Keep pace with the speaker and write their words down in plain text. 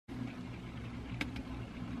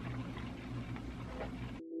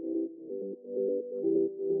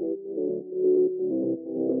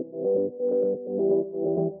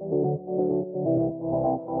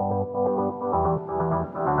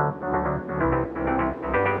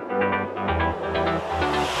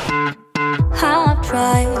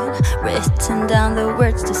tried, written down the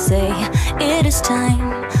words to say it is time.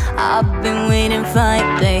 I've been waiting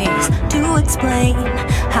 5 days to explain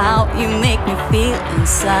how you make me feel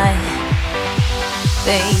inside.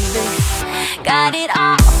 Baby, got it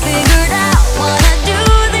all figured out, wanna do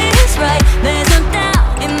this right. There's no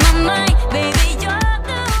doubt in my mind, baby, you're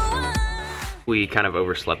the one. We kind of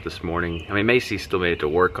overslept this morning. I mean, Macy still made it to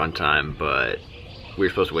work on time, but we were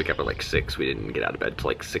supposed to wake up at like 6. We didn't get out of bed till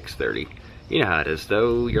like 6:30. You know how it is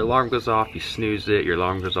though. Your alarm goes off, you snooze it. Your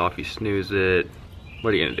alarm goes off, you snooze it.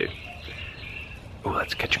 What are you gonna do? Oh,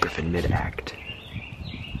 let's catch Griffin mid-act.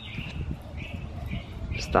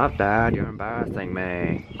 Stop that, you're embarrassing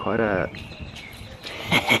me. Quit it.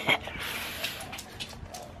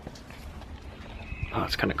 Oh,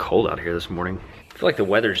 it's kind of cold out here this morning. I feel like the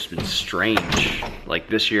weather's been strange, like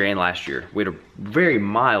this year and last year. We had a very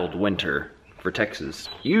mild winter for Texas.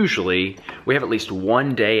 Usually, we have at least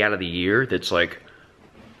one day out of the year that's like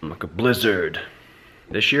a blizzard.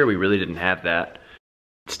 This year, we really didn't have that.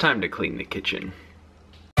 It's time to clean the kitchen.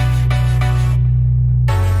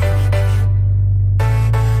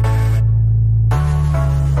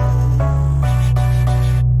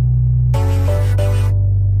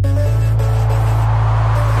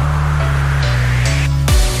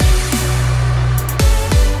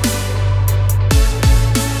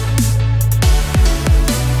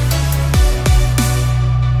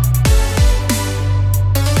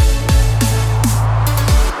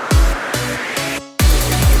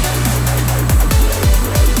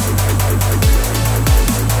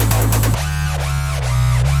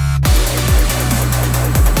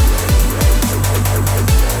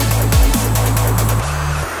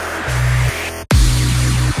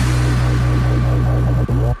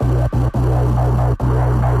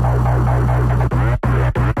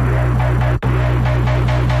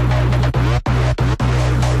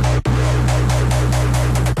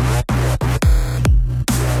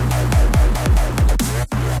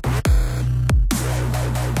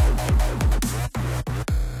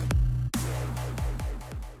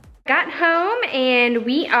 Got home and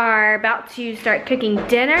we are about to start cooking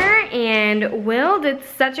dinner, and Will did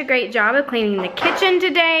such a great job of cleaning the kitchen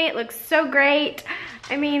today. It looks so great.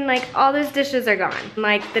 I mean, like, all those dishes are gone.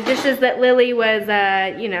 Like the dishes that Lily was,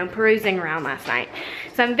 you know, perusing around last night.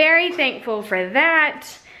 So I'm very thankful for that.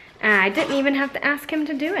 I didn't even have to ask him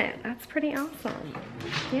to do it. That's pretty awesome.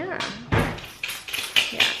 Yeah.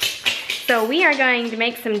 Yeah. So we are going to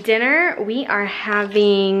make some dinner. We are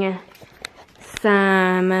having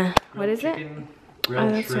some, what is it?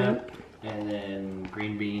 Grilled shrimp, right. And then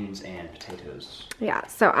green beans and potatoes. Yeah,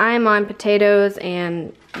 so I'm on potatoes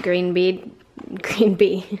and green bean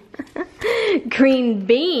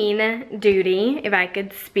duty, if I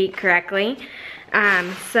could speak correctly.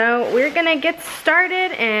 So we're gonna get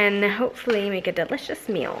started and hopefully make a delicious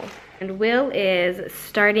meal. And Will is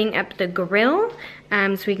starting up the grill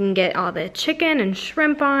so we can get all the chicken and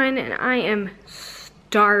shrimp on, and I am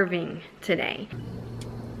starving today.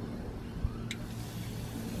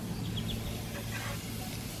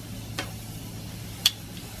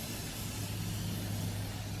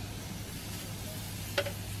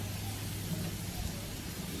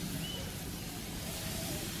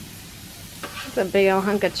 That's a big old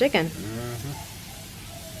hunk of chicken.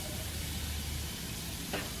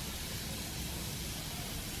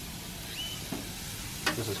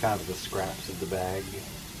 This is kind of the scraps of the bag.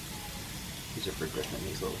 These are for Griffin,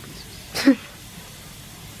 these little pieces.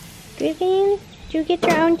 Griffin, did you get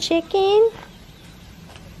your own chicken?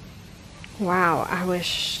 Wow, I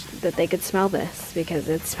wish that they could smell this because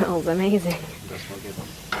it smells amazing. It does smell good.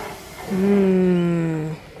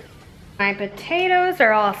 Mmm. My potatoes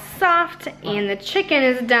are all soft and the chicken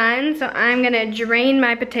is done, so I'm gonna drain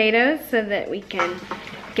my potatoes so that we can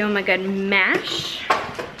give them a good mash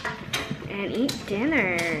and eat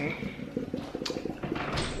dinner.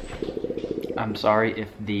 I'm sorry if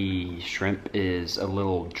the shrimp is a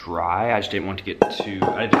little dry. I just didn't want to get too,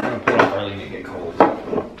 I didn't want to pull it up early and it get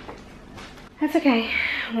cold. That's okay,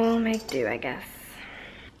 we'll make do, I guess.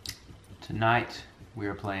 Tonight we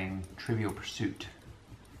are playing Trivial Pursuit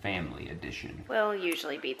Family Edition. Will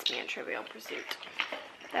usually beats me in Trivial Pursuit.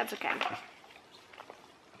 That's okay.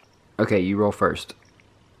 Okay, you roll first.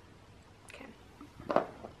 Okay.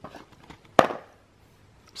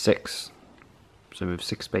 6. So move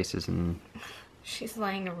 6 spaces and... She's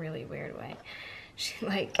laying a really weird way. She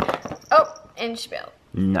like, oh, and she built.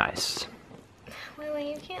 Nice. Lily,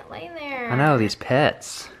 you can't lay there. I know, these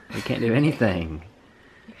pets. They can't do anything.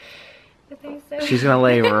 So she's gonna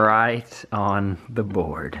lay right on the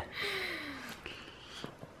board.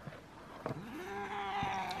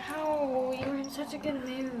 Oh, you were in such a good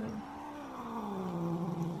mood.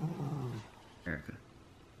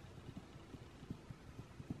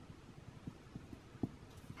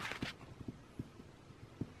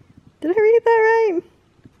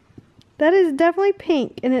 That is definitely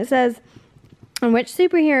pink. And it says, on which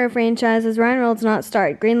superhero franchise has Ryan Reynolds not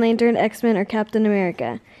starred? Green Lantern, X-Men, or Captain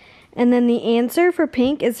America? And then the answer for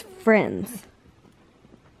pink is Friends.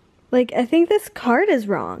 Like, I think this card is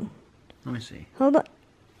wrong. Let me see. Hold on.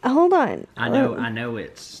 Hold on. I know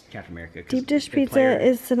it's Captain America. Deep dish pizza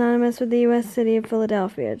is synonymous with the U.S. city of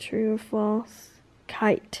Philadelphia. True or false?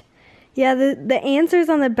 Kite. Yeah, the answers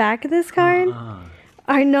on the back of this card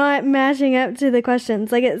are not matching up to the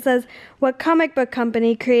questions. Like, it says, what comic book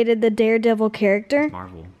company created the Daredevil character?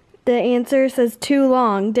 Marvel. The answer says too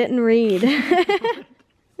long. Didn't read.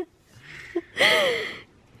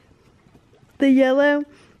 The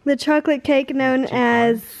chocolate cake known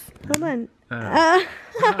as... Hold on.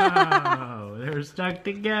 Oh, they're stuck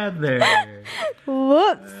together.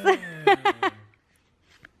 Whoops.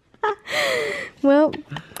 Well,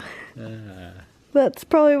 that's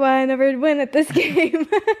probably why I never win at this game.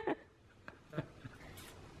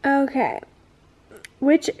 Okay.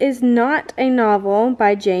 Which is not a novel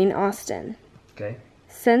by Jane Austen? Okay.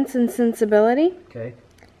 Sense and Sensibility? Okay.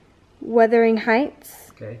 Wuthering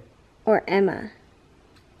Heights? Okay. Or Emma?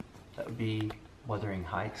 That would be Wuthering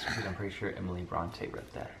Heights, because I'm pretty sure Emily Bronte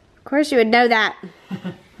wrote that. Of course you would know that.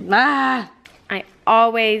 I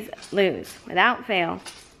always lose, without fail.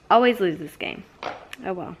 Always lose this game.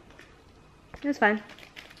 Oh well. It's fine.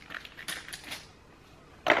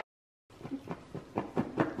 Is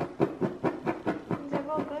that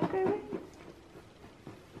all good, Kirby?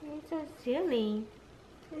 You're so silly.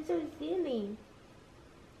 You're so silly.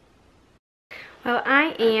 Well,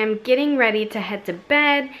 I am getting ready to head to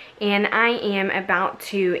bed, and I am about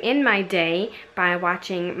to end my day by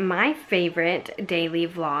watching my favorite daily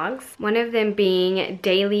vlogs. One of them being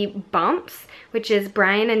Daily Bumps, which is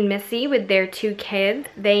Brian and Missy with their 2 kids.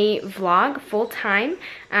 They vlog full time,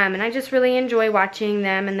 and I just really enjoy watching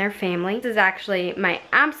them and their family. This is actually my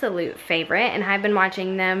absolute favorite, and I've been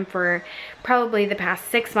watching them for probably the past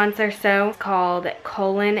 6 months or so. It's called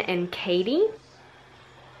Colin and Katie.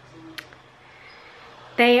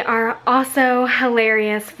 They are also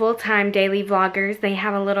hilarious full-time daily vloggers. They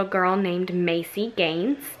have a little girl named Macy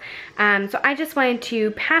Gaines. So I just wanted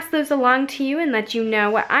to pass those along to you and let you know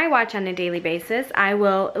what I watch on a daily basis. I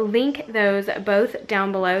will link those both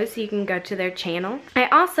down below so you can go to their channel. I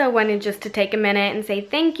also wanted just to take a minute and say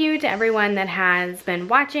thank you to everyone that has been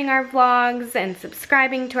watching our vlogs and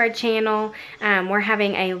subscribing to our channel. We're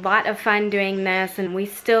having a lot of fun doing this, and we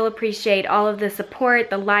still appreciate all of the support,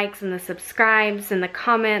 the likes and the subscribes and the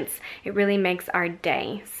comments. It really makes our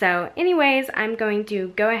day. So anyways, I'm going to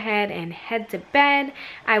go ahead and head to bed.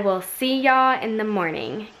 I will see y'all in the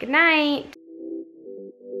morning. Good night.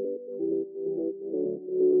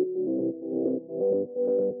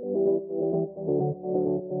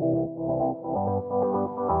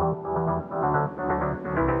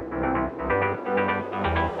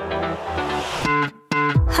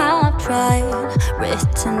 I've tried,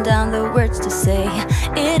 written down the words to say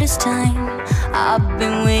it is time. I've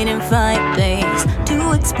been waiting 5 days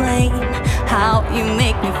to explain how you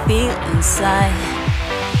make me feel inside.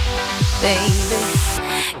 Baby,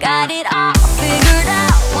 got it all figured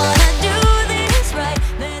out.